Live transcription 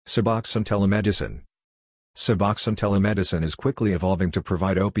Suboxone telemedicine. Suboxone telemedicine is quickly evolving to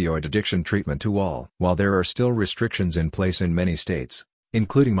provide opioid addiction treatment to all. While there are still restrictions in place in many states,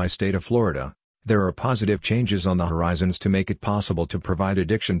 including my state of Florida, there are positive changes on the horizons to make it possible to provide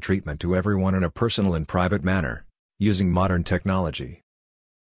addiction treatment to everyone in a personal and private manner, using modern technology.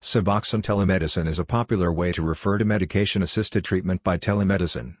 Suboxone telemedicine is a popular way to refer to medication-assisted treatment by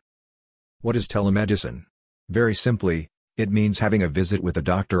telemedicine. What is telemedicine? Very simply, it means having a visit with a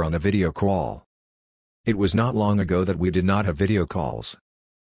doctor on a video call. It was not long ago that we did not have video calls.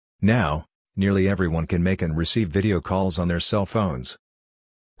 Now, nearly everyone can make and receive video calls on their cell phones.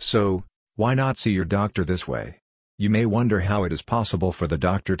 So, why not see your doctor this way? You may wonder how it is possible for the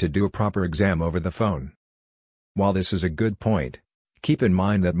doctor to do a proper exam over the phone. While this is a good point, keep in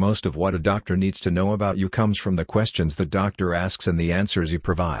mind that most of what a doctor needs to know about you comes from the questions the doctor asks and the answers you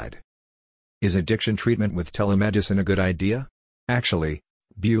provide. Is addiction treatment with telemedicine a good idea? Actually,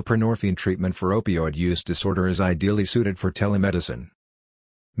 buprenorphine treatment for opioid use disorder is ideally suited for telemedicine.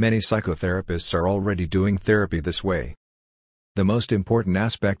 Many psychotherapists are already doing therapy this way. The most important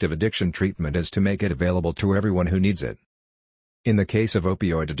aspect of addiction treatment is to make it available to everyone who needs it. In the case of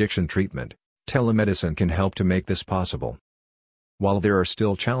opioid addiction treatment, telemedicine can help to make this possible. While there are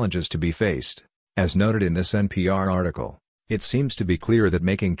still challenges to be faced, as noted in this NPR article, it seems to be clear that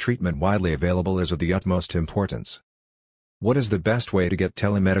making treatment widely available is of the utmost importance. What is the best way to get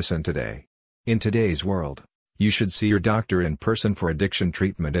telemedicine today? In today's world, you should see your doctor in person for addiction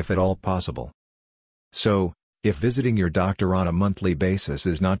treatment if at all possible. So, if visiting your doctor on a monthly basis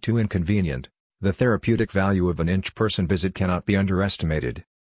is not too inconvenient, the therapeutic value of an in-person visit cannot be underestimated.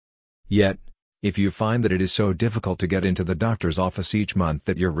 Yet, if you find that it is so difficult to get into the doctor's office each month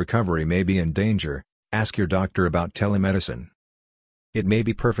that your recovery may be in danger, ask your doctor about telemedicine. It may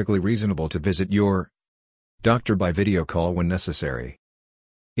be perfectly reasonable to visit your doctor by video call when necessary.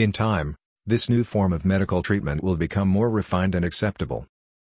 In time, this new form of medical treatment will become more refined and acceptable.